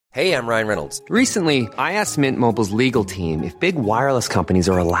Hey, I'm Ryan Reynolds. Recently, I asked Mint Mobile's legal team if big wireless companies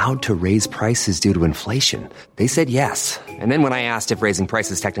are allowed to raise prices due to inflation. They said yes. And then when I asked if raising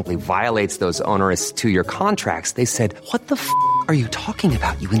prices technically violates those onerous two-year contracts, they said, "What the f*** are you talking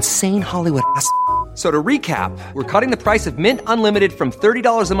about, you insane Hollywood ass?" So to recap, we're cutting the price of Mint Unlimited from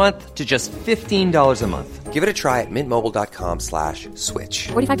 $30 a month to just $15 a month. Give it a try at mintmobile.com/switch.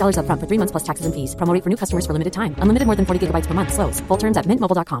 $45 up front for 3 months plus taxes and fees. Promo rate for new customers for limited time. Unlimited more than 40 gigabytes per month. Slows full terms at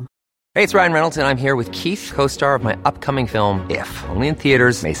mintmobile.com. Hey, it's Ryan Reynolds, and I'm here with Keith, co-star of my upcoming film, If, only in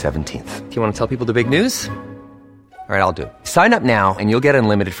theaters May 17th. Do you want to tell people the big news? All right, I'll do it. Sign up now and you'll get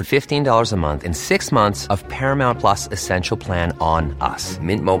unlimited for $15 a month and 6 months of Paramount Plus Essential Plan on us.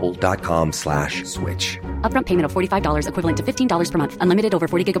 mintmobile.com/switch. Upfront payment of $45 equivalent to $15 per month. Unlimited over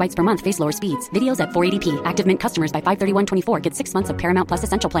 40 gigabytes per month. Face lower speeds. Videos at 480p. Active Mint customers by 531.24 get 6 months of Paramount Plus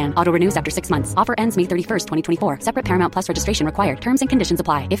Essential Plan. Auto renews after 6 months. Offer ends May 31st, 2024. Separate Paramount Plus registration required. Terms and conditions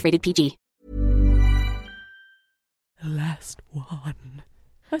apply if rated PG. The last one. Oh,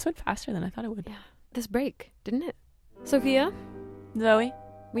 this went faster than I thought it would. Yeah. This break, didn't it? Sophia? Zoe?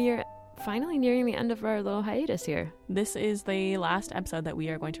 We are finally nearing the end of our little hiatus here. This is the last episode that we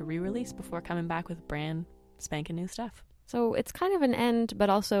are going to re-release before coming back with brand spanking new stuff. So it's kind of an end, but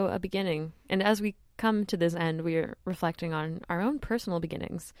also a beginning. And as we come to this end, we are reflecting on our own personal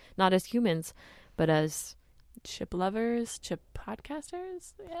beginnings, not as humans, but as chip lovers, chip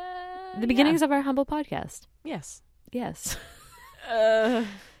podcasters. The beginnings of our humble podcast. Yes. Yes.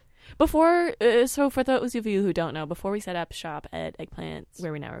 So for those of you who don't know, before we set up shop at Eggplant,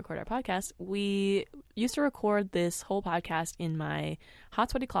 where we now record our podcast, we used to record this whole podcast in my hot,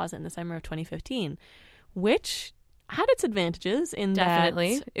 sweaty closet in the summer of 2015, which had its advantages in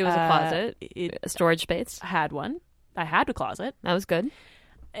Definitely. that... It was a closet, a storage space. I had one. I had a closet. That was good.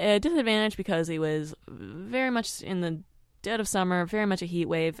 A disadvantage because it was very much in the dead of summer, very much a heat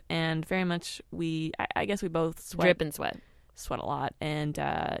wave, and very much I guess we both sweat a lot, and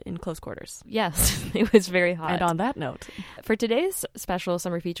in close quarters. Yes, it was very hot. And on that note, for today's special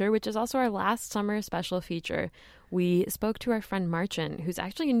summer feature, which is also our last summer special feature, we spoke to our friend Marcin, who's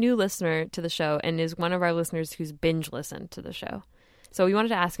actually a new listener to the show and is one of our listeners who's binge listened to the show. So we wanted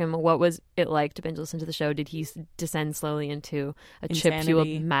to ask him, what was it like to binge listen to the show? Did he descend slowly into a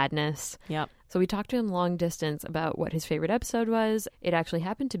chip-fueled madness? Yep. So we talked to him long distance about what his favorite episode was. It actually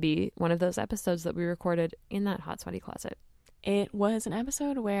happened to be one of those episodes that we recorded in that hot, sweaty closet. It was an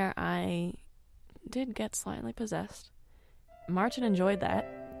episode where I did get slightly possessed. Marcin enjoyed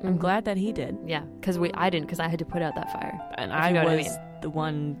that. I'm glad that he did. Yeah, because I didn't, because I had to put out that fire. And I was the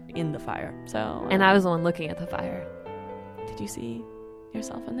one in the fire. So. And I was the one looking at the fire. Did you see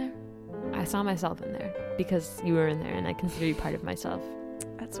yourself in there? I saw myself in there because you were in there, and I consider you part of myself.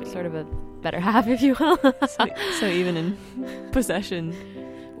 That's sweet. Sort of a better half, if you will. so even in possession,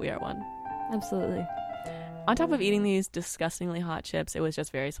 we are one. Absolutely. On top of eating these disgustingly hot chips, it was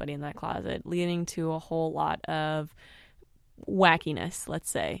just very sweaty in that closet, leading to a whole lot of wackiness,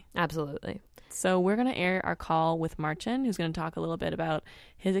 let's say. Absolutely. So we're going to air our call with Marcin, who's going to talk a little bit about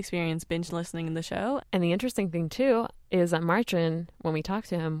his experience binge listening in the show. And the interesting thing, too, is that Marcin, when we talked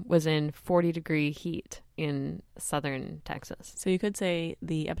to him, was in 40-degree heat in southern Texas. So you could say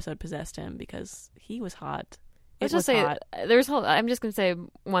the episode possessed him because he was hot. Let's just say I'm just going to say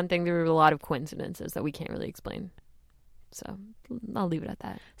one thing. There were a lot of coincidences that we can't really explain. So I'll leave it at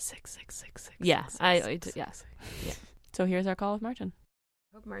that. 666. Yeah. Yes. Yeah. So here's our call with Marcin.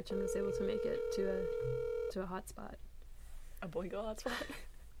 I hope Marcin was able to make it to a hot spot. A boy girl hot spot.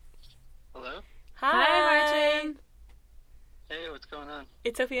 Hello? Hi, Marcin. Hey, what's going on?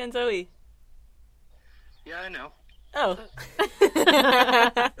 It's Sophia and Zoe. Yeah, I know. Oh.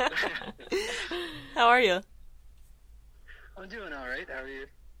 How are you? I'm doing all right. How are you?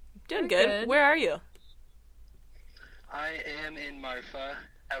 Doing good. Where are you? I am in Marfa,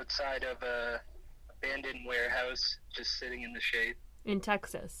 outside of a abandoned warehouse, just sitting in the shade. In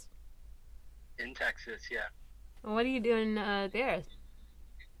Texas. In Texas, yeah. What are you doing there?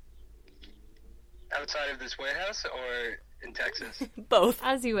 Outside of this warehouse or in Texas? Both.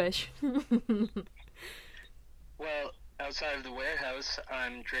 As you wish. Well, outside of the warehouse,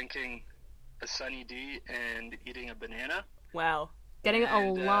 I'm drinking a Sunny D and eating a banana. Wow. Getting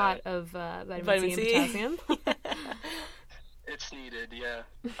a lot of vitamin C and potassium. It's needed, yeah,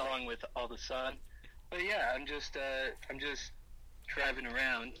 along with all the sun. But yeah, I'm just driving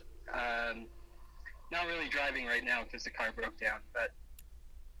around. Not really driving right now because the car broke down, but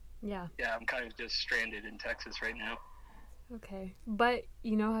yeah, I'm kind of just stranded in Texas right now. Okay, but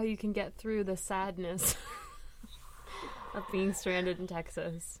you know how you can get through the sadness of being stranded in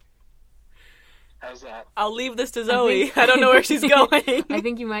Texas? How's that? I'll leave this to Zoe. I don't know where she's going. I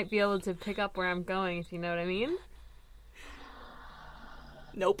think you might be able to pick up where I'm going, if you know what I mean.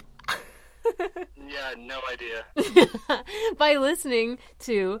 Nope. Yeah, no idea. By listening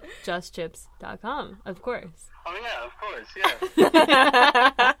to justchips.com, of course. Oh, yeah, of course,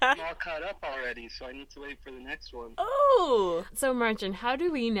 yeah. I'm all caught up already, so I need to wait for the next one. Oh! So, Martin, how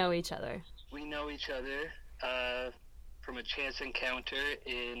do we know each other? We know each other from a chance encounter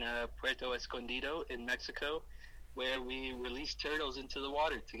in Puerto Escondido in Mexico, where we released turtles into the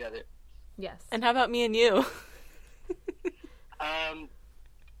water together. Yes. And how about me and you?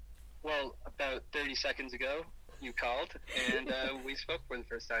 Well, about 30 seconds ago, you called, and we spoke for the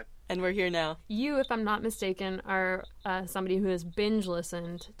first time. And we're here now. You, if I'm not mistaken, are somebody who has binge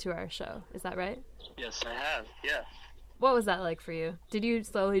listened to our show. Is that right? Yes, I have, yeah. What was that like for you? Did you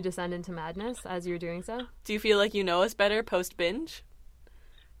slowly descend into madness as you were doing so? Do you feel like you know us better post-binge?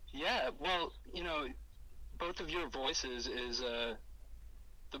 Yeah, well, you know, both of your voices is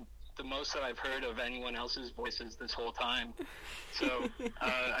the most that I've heard of anyone else's voices this whole time. So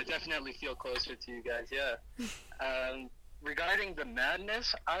I definitely feel closer to you guys, yeah. Regarding the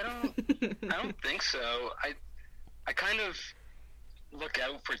madness, I don't think so. I kind of look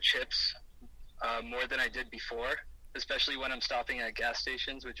out for chips more than I did before, especially when I'm stopping at gas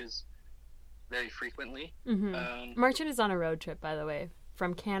stations, which is very frequently. Mm-hmm. Martin is on a road trip, by the way,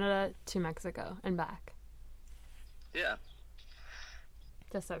 from Canada to Mexico and back. Yeah.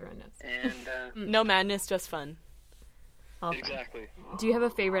 Just so everyone knows. And no madness, just fun. All fun. Exactly. Do you have a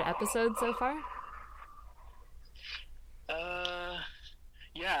favorite episode so far?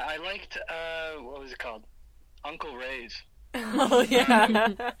 Yeah, I liked what was it called? Uncle Ray's. Oh yeah.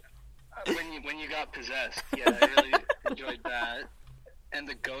 When you got possessed. Yeah, I really enjoyed that. And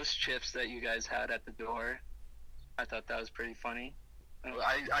the ghost chips that you guys had at the door. I thought that was pretty funny.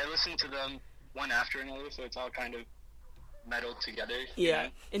 I listened to them one after another, so it's all kind of meddled together. Yeah, you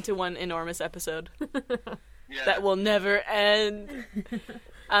know? into one enormous episode. Yeah. That will never end.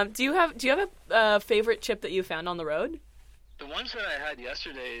 Do you have a favorite chip that you found on the road? The ones that I had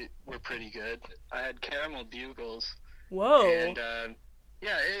yesterday were pretty good. I had caramel bugles. Whoa. And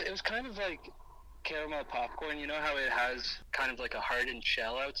yeah, it was kind of like caramel popcorn. You know how it has kind of like a hardened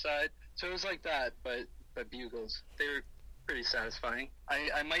shell outside? So it was like that, but bugles. They were pretty satisfying.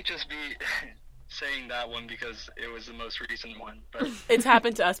 I might just be saying that one because it was the most recent one, but It's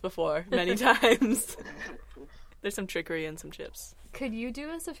happened to us before many times. There's some trickery in some chips. Could you do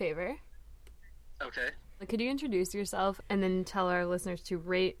us a favor? okay. Could you introduce yourself and then tell our listeners to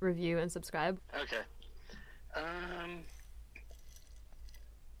rate, review, and subscribe? Okay.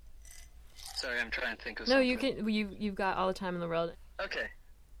 Sorry, I'm trying to think of No, something. you can. You've got all the time in the world. Okay.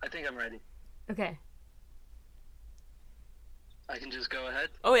 I think I'm ready. Okay. I can just go ahead?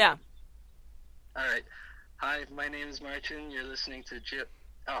 Oh yeah. All right. Hi, my name is Martin. You're listening to Chip.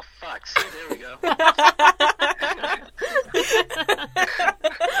 Oh, fuck. See, there we go.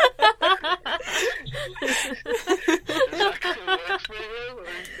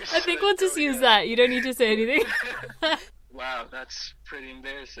 I think we'll just use that. You don't need to say anything. Wow, that's pretty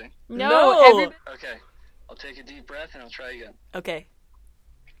embarrassing. No. Okay. I'll take a deep breath and I'll try again. Okay.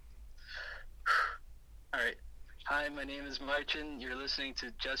 All right. Hi, my name is Martin. You're listening to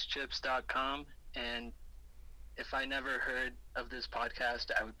JustChips.com, and if I never heard of this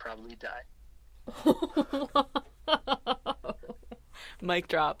podcast, I would probably die. Mic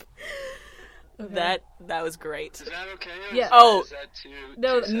drop. Okay. That was great. Is that okay? Yeah. Oh. Is that too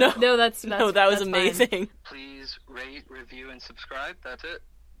No, that's no, that was that's amazing. fine. Please rate, review, and subscribe. That's it.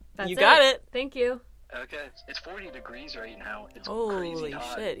 That's You got it. Thank you. Okay. It's 40 degrees right now. It's Holy crazy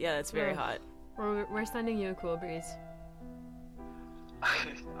hot. shit! Yeah, that's very hot. We're sending you a cool breeze.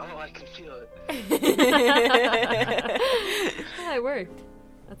 Oh, I can feel it. Yeah, it worked.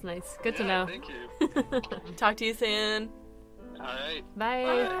 That's nice. Good to know. Thank you. Talk to you soon. All right. Bye.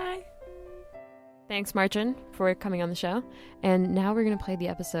 Bye. Thanks, Martin, for coming on the show. And now we're going to play the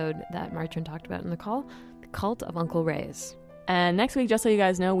episode that Martin talked about in the call, The Cult of Uncle Ray's. And next week, just so you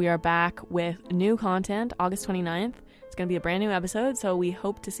guys know, we are back with new content, August 29th. It's going to be a brand new episode, so we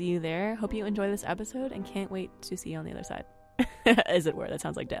hope to see you there. Hope you enjoy this episode and can't wait to see you on the other side. As it were. That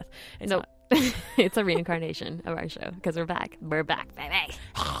sounds like death. It's Nope. not. It's a reincarnation of our show because we're back. We're back, baby.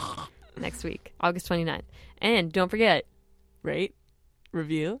 Next week, August 29th. And don't forget, Rate,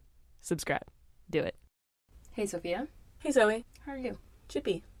 review, subscribe. do it. Hey, Sophia. Hey, Zoe. How are you?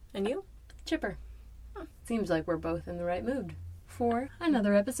 Chippy. And you? Chipper. Seems like we're both in the right mood for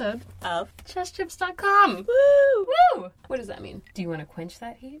another episode Of JustChips.com. Woo! Woo! What does that mean? Do you want to quench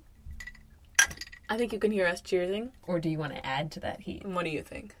that heat? I think you can hear us cheersing. Or do you want to add to that heat? What do you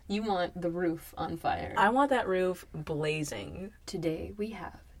think? You want the roof on fire. I want that roof blazing. Today we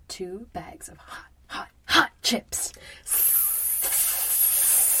have 2 bags of hot chips.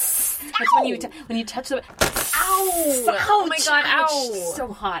 That's when you touch the... Ow! Ouch! Oh my god, Ouch! ouch! So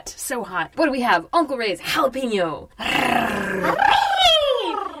hot, so hot. What do we have? Uncle Ray's jalapeno.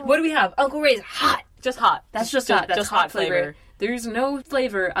 What do we have? Uncle Ray's hot. Just hot. That's just hot. That's just hot hot flavor. There's no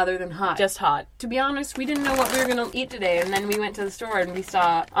flavor other than hot. Just hot. To be honest, we didn't know what we were going to eat today, and then we went to the store and we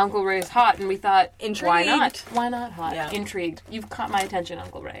saw Uncle Ray's hot, and we thought, Intrigued. why not? Why not hot? Yeah. Intrigued. You've caught my attention,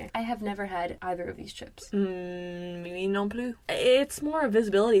 Uncle Ray. I have never had either of these chips. Me non plus. It's more a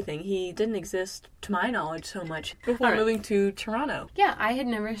visibility thing. He didn't exist, to my knowledge, so much before moving to Toronto. Yeah, I had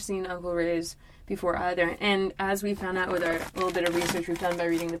never seen Uncle Ray's before either, and as we found out with our little bit of research we've done by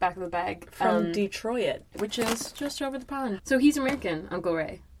reading the back of the bag From Detroit. which is just over the pond. So he's American, Uncle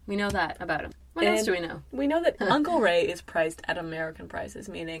Ray. We know that about him. What else do we know? We know that Uncle Ray is priced at American prices,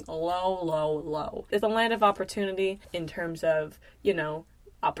 meaning low, low, low. It's a land of opportunity in terms of,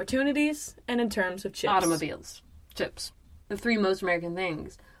 opportunities and in terms of chips. Automobiles. Chips. The 3 most American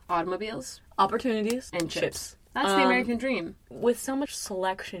things. Automobiles. Opportunities And chips. That's the American dream. With so much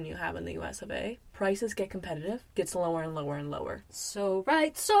selection you have in the US of A, prices get competitive, gets lower and lower and lower. So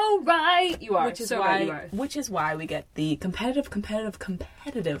right. You are. Which is why we get the competitive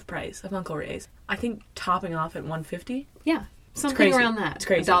price of Uncle Ray's. I think topping off at $1.50. Yeah. Something crazy. around that. It's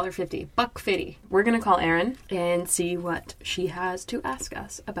crazy. $1.50. $1.50. We're going to call Erin and see what she has to ask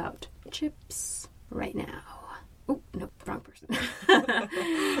us about chips right now. Oh, no, wrong person.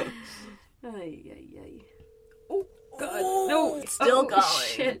 Ay. Oh, God. No, it's still going.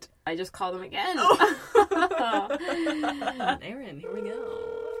 Shit. I just called him again. Erin, here we go.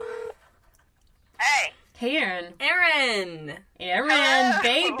 Hey, Erin. Erin,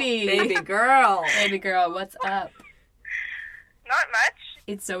 Baby. baby girl. Baby girl, what's up? Not much.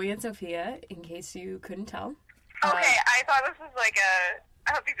 It's Zoe and Sophia, in case you couldn't tell. Okay, I thought this was like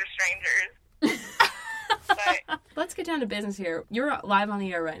I hope these are strangers. But, Let's get down to business here. You're live on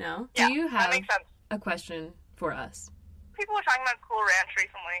the air right now. yeah, Do you that have makes sense. a question for us? People were talking about Cool Ranch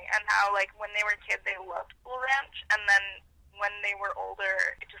recently and how, like, when they were kids, they loved Cool Ranch, and then when they were older,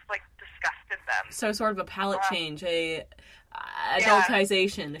 it just, like, disgusted them. So sort of a palate change,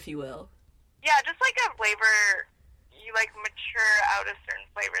 adultization, if you will. Yeah, just like a flavor, you, like, mature out of certain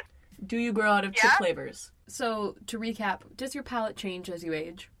flavors. Do you grow out of chip flavors? So, to recap, does your palate change as you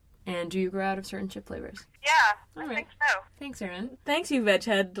age? And do you grow out of certain chip flavors? Yeah, All I right. think so. Thanks, Erin. Thanks, you veg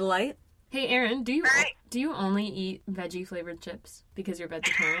head delight. Hey, Erin, do Right. you only eat veggie-flavored chips because you're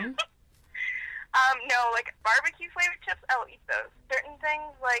vegetarian? No, like, barbecue flavored chips, I'll eat those. Certain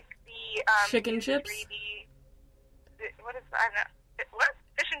things, like the, Chicken chips? 3D, what is that? I don't know. What?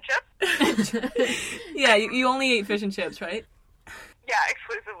 Fish and chips? Yeah, you only eat fish and chips, right? Yeah,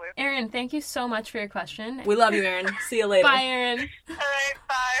 exclusively. Erin, thank you so much for your question. We love you, Erin. See you later. Bye, Erin. All right,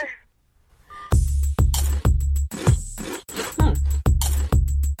 bye.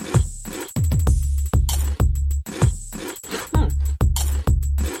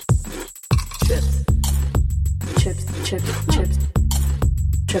 Chips. Potato chips.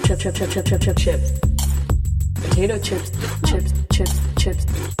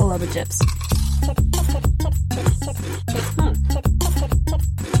 I love the chips.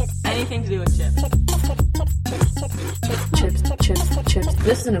 Anything to do with chips. Chips.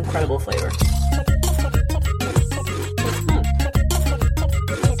 This is an incredible flavor.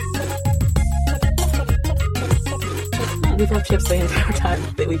 We've loved chips the entire time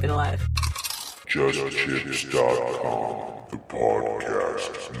that we've been alive. JustChips.com, the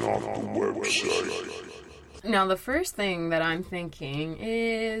podcast, not the website. Now, the first thing that I'm thinking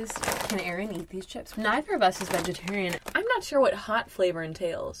is, can Erin eat these chips? Neither of us is vegetarian. I'm not sure what hot flavor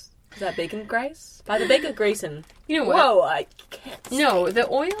entails. Is that bacon grease? By the bacon Grayson. You know what? Whoa, I can't. No, the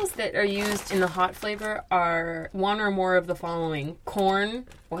oils that are used in the hot flavor are one or more of the following: corn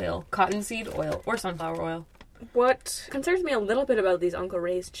oil, cottonseed oil, or sunflower oil. What concerns me a little bit about these Uncle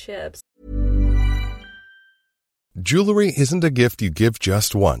Ray's chips. Jewelry isn't a gift you give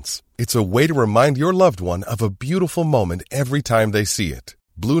just once. It's a way to remind your loved one of a beautiful moment every time they see it.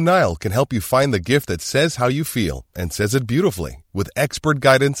 Blue Nile can help you find the gift that says how you feel and says it beautifully, with expert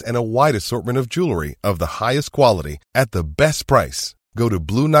guidance and a wide assortment of jewelry of the highest quality at the best price. Go to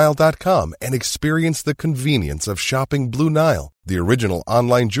BlueNile.com and experience the convenience of shopping Blue Nile, the original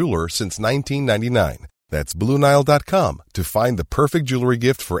online jeweler since 1999. That's BlueNile.com to find the perfect jewelry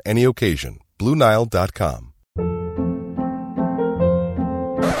gift for any occasion. BlueNile.com.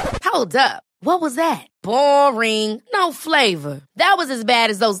 Hold up. What was that? Boring. No flavor. That was as bad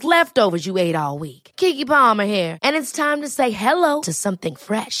as those leftovers you ate all week. Keke Palmer here, and it's time to say hello to something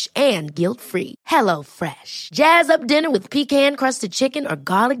fresh and guilt-free. Hello Fresh. Jazz up dinner with pecan-crusted chicken or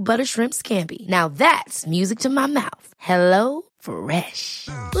garlic butter shrimp scampi. Now that's music to my mouth. Hello Fresh.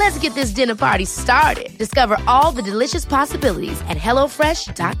 Let's get this dinner party started. Discover all the delicious possibilities at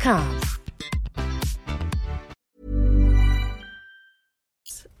hellofresh.com.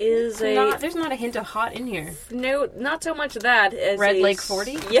 There's not a hint of hot in here. No, not so much of that as Red Lake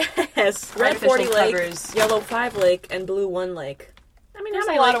 40? Yes. Red 40 lake, covers. Yellow 5 lake, and blue 1 lake. I mean, There's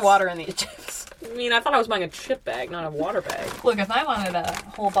how a many lot lakes? of water in these chips. I mean, I thought I was buying a chip bag, not a water bag. Look, if I wanted a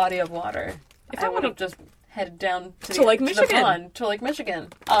whole body of water, I would have just headed down to Lake the Michigan. pond, to Lake Michigan.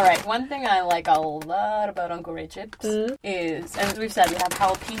 All right, one thing I like a lot about Uncle Ray chips is, and as we've said, we have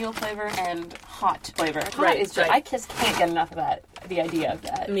jalapeno flavor and hot flavor. Hot Right, is just, right. I just can't get enough of that, the idea of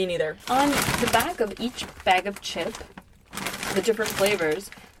that. Me neither. On the back of each bag of chip, the different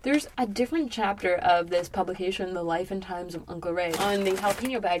flavors, there's a different chapter of this publication, The Life and Times of Uncle Ray. On the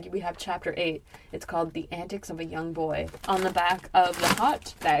jalapeno bag, we have chapter 8. It's called The Antics of a Young Boy. On the back of the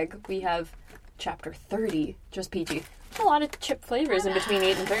hot bag, we have chapter 30, just PG. A lot of chip flavors in between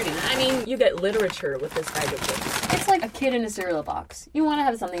 8 and 30. I mean, you get literature with this bag of chips. It's like a kid in a cereal box. You want to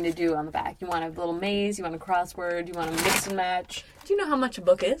have something to do on the back. You want a little maze, you want a crossword, you want to mix and match. Do you know how much a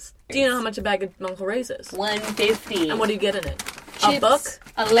book is? Do you know how much a bag of Uncle Ray's is? $1.50. And what do you get in it? Chips, a book,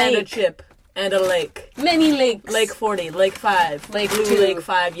 a and a lake. chip, and a lake. Many lakes. Lake 40, Lake 5, Lake blue, 2. Lake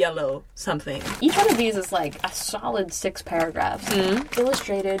 5, yellow, something. Each one of these is like a solid 6 paragraphs,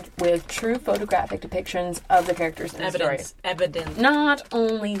 illustrated with true photographic depictions of the characters in the story. Evidence. Not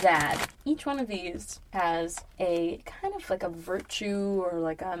only that, each one of these has a kind of like a virtue or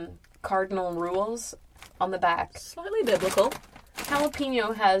like cardinal rules on the back. Slightly biblical.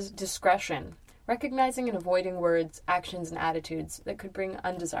 Jalapeno has discretion, recognizing and avoiding words, actions, and attitudes that could bring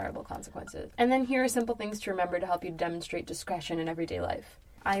undesirable consequences. And then here are simple things to remember to help you demonstrate discretion in everyday life.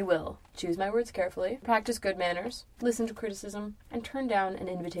 I will choose my words carefully, practice good manners, listen to criticism, and turn down an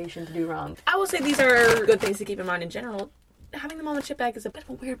invitation to do wrong. I will say these are good things to keep in mind in general. Having them on the chip bag is a bit of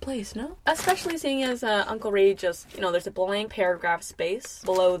a weird place, no? Especially seeing as Uncle Ray just, there's a blank paragraph space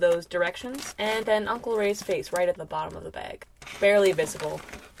below those directions, and then Uncle Ray's face right at the bottom of the bag. Barely visible,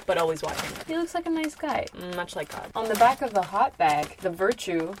 but always watching. He looks like a nice guy. Much like God. On the back of the hot bag, the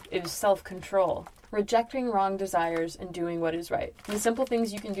virtue is self-control. Rejecting wrong desires and doing what is right. The simple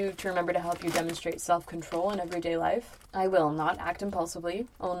things you can do to remember to help you demonstrate self-control in everyday life. I will not act impulsively.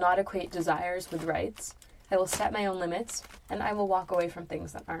 I will not equate desires with rights. I will set my own limits, and I will walk away from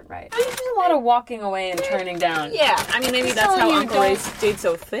things that aren't right. There's a lot of walking away and turning down. Yeah, I mean, maybe He's that's telling how you Uncle Ray don't- stayed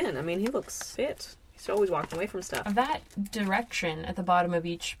so thin. I mean, he looks fit. He's always walking away from stuff. That direction at the bottom of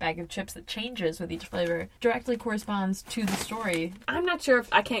each bag of chips that changes with each flavor directly corresponds to the story. I'm not sure if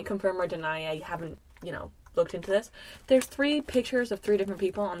I can't confirm or deny. I haven't, looked into this. There's 3 pictures of 3 different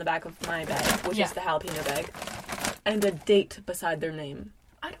people on the back of my bag, which is the jalapeno bag, and a date beside their name.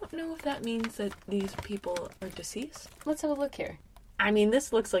 I don't know if that means that these people are deceased. Let's have a look here. I mean,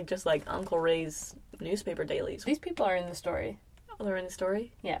 this looks like just like Uncle Ray's newspaper dailies. These people are in the story. Oh, they're in the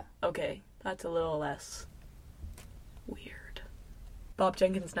story? Yeah. Okay, that's a little less weird. Bob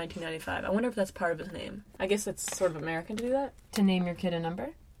Jenkins, 1995. I wonder if that's part of his name. I guess it's sort of American to do that. To name your kid a number?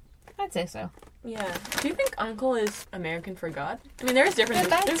 I'd say so. Yeah. Do you think Uncle is American for God? I mean, there's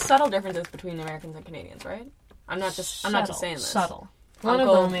differences. There's subtle differences between Americans and Canadians, right? I'm not just saying this. Subtle. Uncle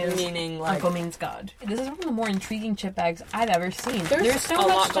One of them is meaning like Uncle means God. This is one of the more intriguing chip bags I've ever seen. There's so a much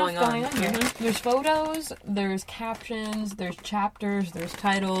lot stuff going on here. Mm-hmm. There's photos, there's captions, there's chapters, there's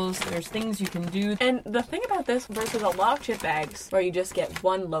titles, there's things you can do. And the thing about this versus a lot of chip bags where you just get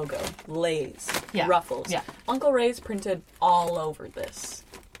one logo, Lay's, Ruffles. Yeah. Uncle Ray's printed all over this.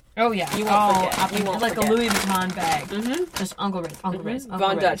 Oh yeah, You won't forget. You won't like forget. a Louis Vuitton bag. Mm-hmm. Just Uncle Ray's, Uncle Ray's, Uncle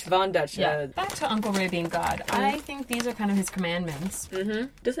Von Ray's. Dutch. Yeah. Back to Uncle Ray being God. I think these are kind of his commandments. Mm-hmm.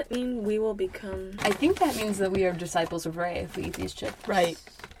 Does it mean we will become... I think that means that we are disciples of Ray if we eat these chips. Right.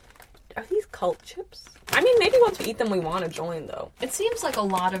 Are these cult chips? I mean, maybe once we eat them, we want to join, though. It seems like a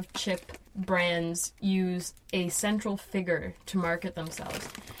lot of chip brands use a central figure to market themselves.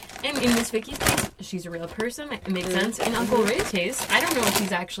 And in Miss Vicky's case, she's a real person. It makes sense. In Uncle Ray's case, I don't know if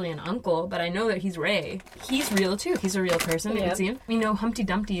he's actually an uncle, but I know that he's Ray. He's real, too. He's a real person. You can see him. We know Humpty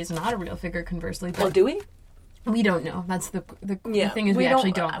Dumpty is not a real figure, conversely. But do we? We don't know. That's the thing is we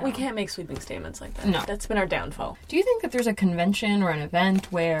actually don't know. We can't make sweeping statements like that. No. That's been our downfall. Do you think that there's a convention or an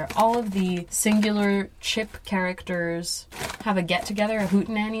event where all of the singular chip characters have a get-together, a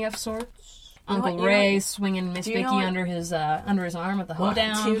hootenanny of sorts? Uncle Ray swinging Miss Vicky under his arm with the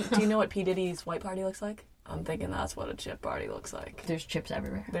hoedown. Do you know what P. Diddy's white party looks like? I'm thinking that's what a chip party looks like. There's chips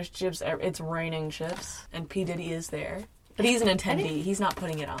everywhere. There's chips. It's raining chips, and P. Diddy is there. But he's an attendee. He's not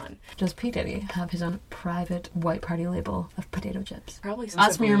putting it on. Does P. Diddy have his own private white party label of potato chips? Probably.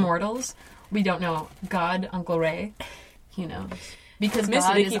 Us mere mortals, we don't know. God, Uncle Ray, he knows. Because Miss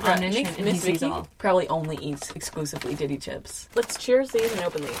God Vicky is omniscient and he Miss sees Vicky all. probably only eats exclusively Diddy chips. Let's cheers these and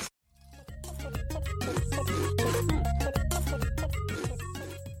open these.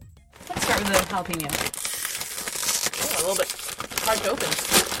 Let's start with the jalapeno. Oh, a little bit hard to open.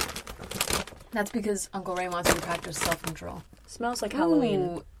 That's because Uncle Ray wants you to practice self-control. Smells like Halloween.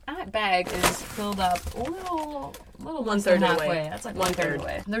 Ooh, that bag is filled up a little less 1/3 than of the halfway. way. That's like 1/3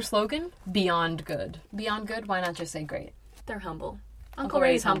 away. Their slogan: Beyond Good. Beyond Good. Why not just say great? They're humble. Uncle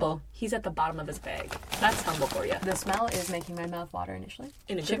Ray's humble. He's at the bottom of his bag. That's humble for you. The smell is making my mouth water initially.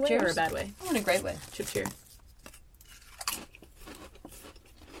 In a Chip good way or a cheers? bad way? Oh, in a great way. Chip cheer.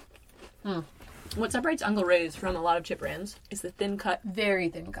 What separates Uncle Ray's from a lot of chip brands is the thin cut. Very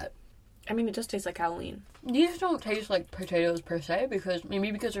thin cut. I mean, it just tastes like Halloween. These don't taste like potatoes per se, because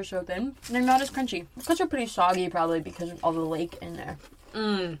they're so thin. They're not as crunchy. Because they're pretty soggy, probably because of all the lake in there.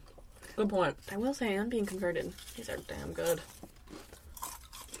 Good point. I will say I'm being converted. These are damn good.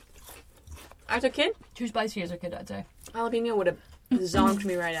 As a kid, Too spicy as a kid, I'd say. jalapeno would have zonked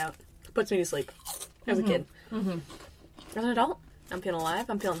me right out. Puts me to sleep. As a kid. Mm-hmm. As an adult, I'm feeling alive.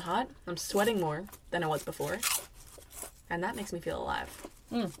 I'm feeling hot. I'm sweating more than I was before. And that makes me feel alive.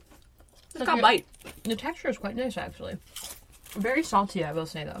 It's got bite. The texture is quite nice, actually. Very salty, I will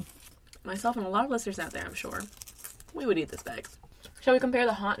say, though. Myself and a lot of listeners out there, I'm sure, we would eat this bag. Shall we compare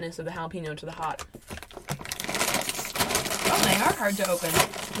the hotness of the jalapeno to the hot? Oh, they are hard to open.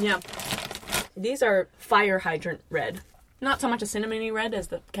 Yeah. These are fire hydrant red. Not so much a cinnamony red as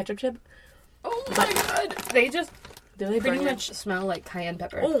the ketchup chip. Oh my god! They just pretty much smell like cayenne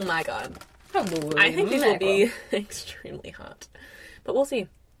pepper. Oh my god. Holy I think these will mackerel. be extremely hot. But we'll see.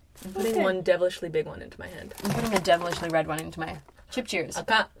 I'm putting one devilishly big one into my hand. I'm putting a devilishly red one into my chip cheers.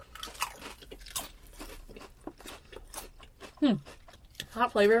 Okay.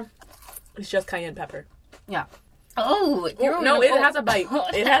 Hot flavor is just cayenne pepper. Yeah. Oh, no, it has a bite.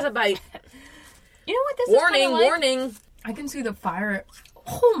 It has a bite. You know what this Warning, is kinda like? warning. I can see the fire.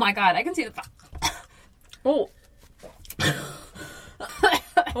 Oh my god, I can see the fire. Oh.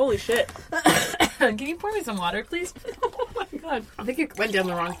 Holy shit. Can you pour me some water, please? Oh my god. I think it went down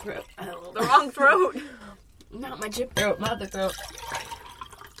the wrong throat. The wrong throat. Not my chip throat, not the throat.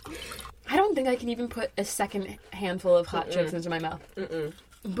 I don't think I can even put a second handful of hot chips into my mouth.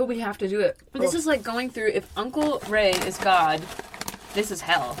 But we have to do it. This is like going through, if Uncle Ray is God, this is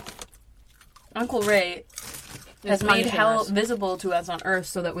hell. Uncle Ray has made hell visible to us on Earth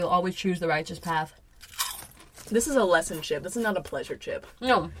so that we'll always choose the righteous path. This is a lesson chip. This is not a pleasure chip.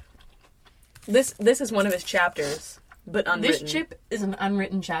 No. This is one of his chapters, but unwritten. This chip is an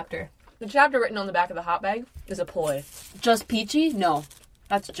unwritten chapter. The chapter written on the back of the hot bag is a ploy. Just peachy? No.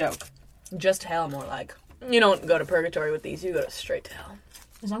 That's a joke. Just hell, more like. You don't go to purgatory with these, you go straight to hell.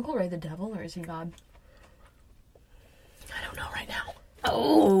 Is Uncle Ray the devil or is he God? I don't know right now.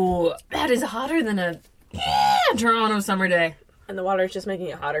 Oh, that is hotter than a Toronto summer day. And the water is just making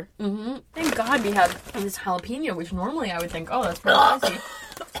it hotter. Mm-hmm. Thank God we have this jalapeno, which normally I would think, oh, that's pretty spicy.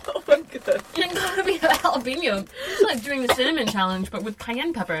 Oh my god. Thank God we have jalapeno. It's like doing the cinnamon challenge, but with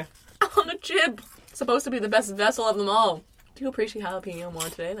cayenne pepper. On a chip. It's supposed to be the best vessel of them all. Do you appreciate jalapeno more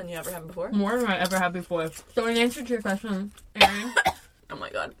today than you ever have before? More than I ever have before. So in answer to your question, Erin, Oh my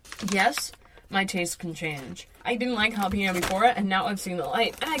god. yes, my taste can change. I didn't like jalapeno before, and now I've seen the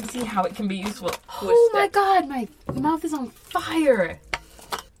light, and I can see how it can be useful. Oh my god, my mouth is on fire.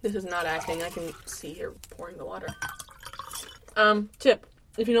 This is not acting. I can see here pouring the water. Tip.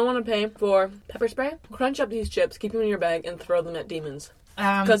 If you don't want to pay for pepper spray, crunch up these chips, keep them in your bag, and throw them at demons.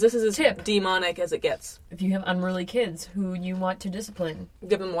 Because this is as demonic as it gets. If you have unruly kids who you want to discipline,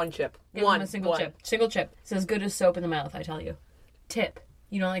 give them one chip. Give them a single chip. Single chip. It's as good as soap in the mouth, I tell you. Tip.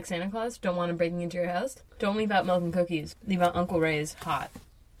 You don't like Santa Claus? Don't want him breaking into your house? Don't leave out milk and cookies. Leave out Uncle Ray's hot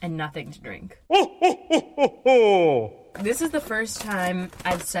and nothing to drink. This is the first time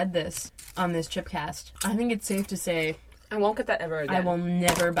I've said this on this Chipcast. I think it's safe to say I won't get that ever again. I will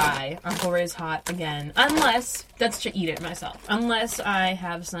never buy Uncle Ray's hot again. Unless that's to eat it myself. Unless I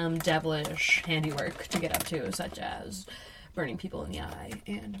have some devilish handiwork to get up to, such as burning people in the eye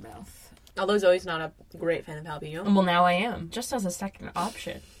and mouth. Although Zoe's not a great fan of jalapeno. Well, now I am. Just as a second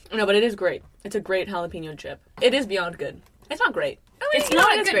option. No, but it is great. It's a great jalapeno chip. It is beyond good. It's not great. It's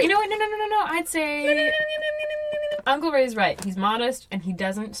not good. You know what? No. I'd say Uncle Ray's right. He's modest, and he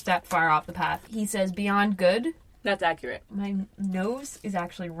doesn't step far off the path. He says beyond good. That's accurate. My nose is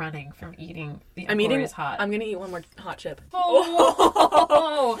actually running from eating the I'm Uncle eating. Ray's hot. I'm gonna eat one more hot chip.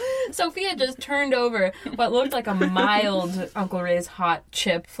 Oh! Sophia just turned over what looked like a mild Uncle Ray's hot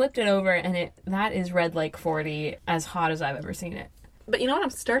chip, flipped it over, and that is Red Lake 40, as hot as I've ever seen it. But you know what?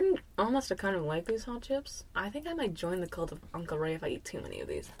 I'm starting almost to kind of like these hot chips. I think I might join the cult of Uncle Ray if I eat too many of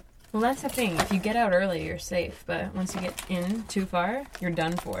these. Well, that's the thing. If you get out early, you're safe. But once you get in too far, you're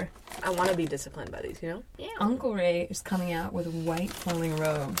done for. I want to be disciplined by these, you know? Yeah. Uncle Ray is coming out with white flowing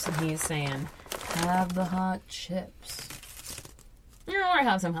robes, and he's saying, have the hot chips. Or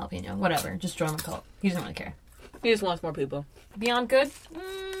have some jalapeno. Whatever. Just join the cult. He doesn't really care. He just wants more people. Beyond good?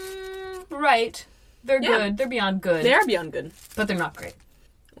 Right. They're good. They're beyond good. They are beyond good. But they're not great.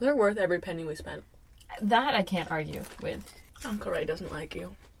 They're worth every penny we spent. That I can't argue with. Uncle Ray doesn't like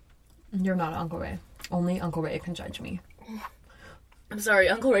you. You're not Uncle Ray. Only Uncle Ray can judge me. I'm sorry,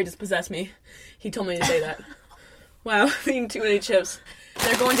 Uncle Ray just possessed me. He told me to say that. Wow, I'm eating too many chips.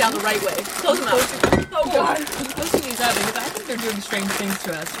 They're going down the right way. Close them out. Oh, God. I'm posting these out because I think they're doing strange things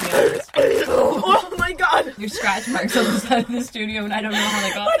to us, to be honest. Oh, my God. Your scratch marks on the side of the studio, and I don't know how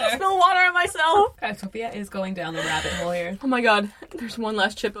they got I there. just spilled water on myself. Okay, Sophia is going down the rabbit hole here. Oh, my God. There's one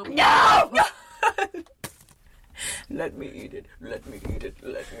last chip. No! Let me eat it. Let me eat it.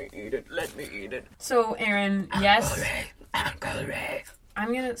 Let me eat it. Let me eat it. So, Aaron, yes. Uncle Ray.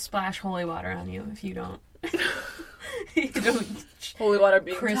 I'm gonna splash holy water on you if you don't. You don't. Holy water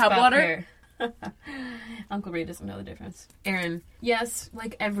being tap water? Uncle Ray doesn't know the difference. Aaron, yes,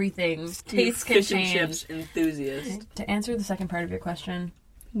 like everything, tastes can Fish and change. chips enthusiast. To answer the second part of your question,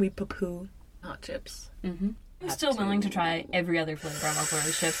 we poo-poo hot chips. Mm-hmm. I'm still willing to try every other flavor on Uncle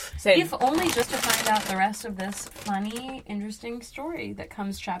Ray's chip. Same. If only just to find out the rest of this funny, interesting story that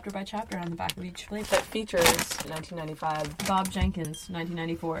comes chapter by chapter on the back of each flavor. That features 1995. Bob Jenkins,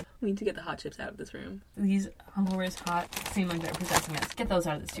 1994. We need to get the hot chips out of this room. These Uncle Ray's hot seem like they're possessing us. Get those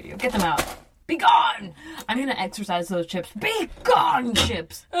out of the studio. Get them out. Be gone! I'm gonna exercise those chips. Be gone,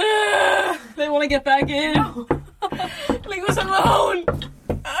 chips! They want to get back in. Leave us alone.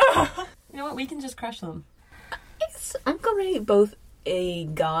 You know what? We can just crush them. Is Uncle Ray both a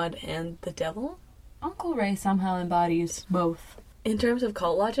god and the devil? Uncle Ray somehow embodies both. In terms of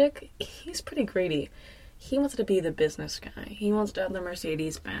cult logic, he's pretty greedy. He wants to be the business guy. He wants to have the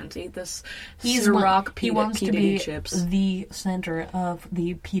Mercedes-Benz, eat this Ciroc He wants P. to Diddy be chips. the center of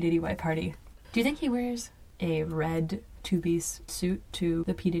the P. Diddy White Party. Do you think he wears a red two-piece suit to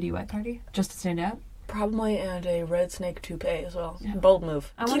the P. Diddy White Party just to stand out? Probably, and a red snake toupee as well. Yeah. Bold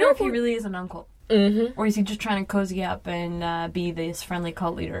move. I wonder if he really is an uncle. Mm-hmm. Or is he just trying to cozy up and be this friendly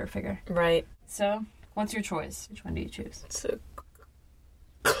cult leader figure? Right. So, what's your choice? Which one do you choose? It's a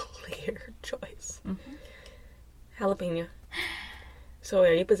clear choice. Mm-hmm. Jalapeno. So,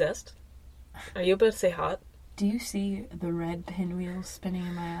 are you possessed? Are you about to say hot? Do you see the red pinwheels spinning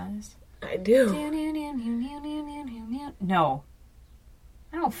in my eyes? I do. No.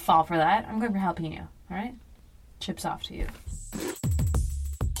 I don't fall for that. I'm going for jalapeno. Alright? Chips off to you.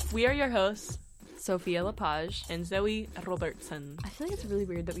 We are your hosts, Sophia Lepage and Zoe Robertson. I feel like it's really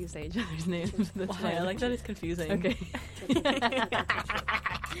weird that we say each other's names. Why? I like that it's confusing. Okay.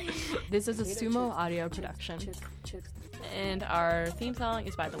 This is a Sumo audio production. And our theme song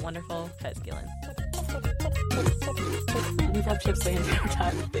is by the wonderful Fez Gillen. We've had chips the entire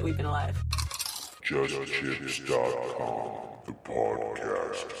time that we've been alive. JustChips.com, the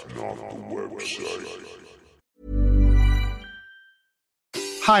podcast, not the website.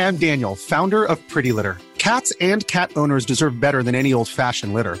 Hi, I'm Daniel, founder of Pretty Litter. Cats and cat owners deserve better than any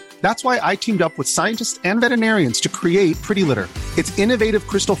old-fashioned litter. That's why I teamed up with scientists and veterinarians to create Pretty Litter. Its innovative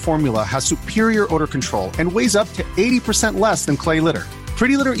crystal formula has superior odor control and weighs up to 80% less than clay litter.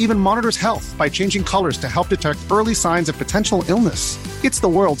 Pretty Litter even monitors health by changing colors to help detect early signs of potential illness. It's the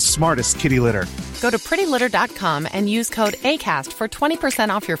world's smartest kitty litter. Go to prettylitter.com and use code ACAST for 20%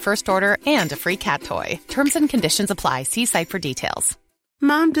 off your first order and a free cat toy. Terms and conditions apply. See site for details.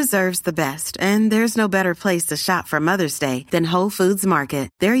 Mom deserves the best, and there's no better place to shop for Mother's Day than Whole Foods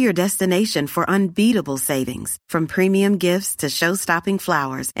Market. They're your destination for unbeatable savings, from premium gifts to show-stopping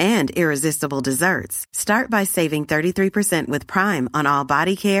flowers and irresistible desserts. Start by saving 33% with Prime on all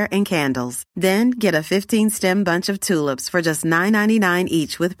body care and candles. Then get a 15-stem bunch of tulips for just $9.99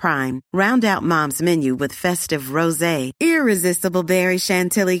 each with Prime. Round out Mom's menu with festive rosé, irresistible berry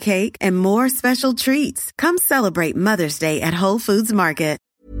chantilly cake, and more special treats. Come celebrate Mother's Day at Whole Foods Market.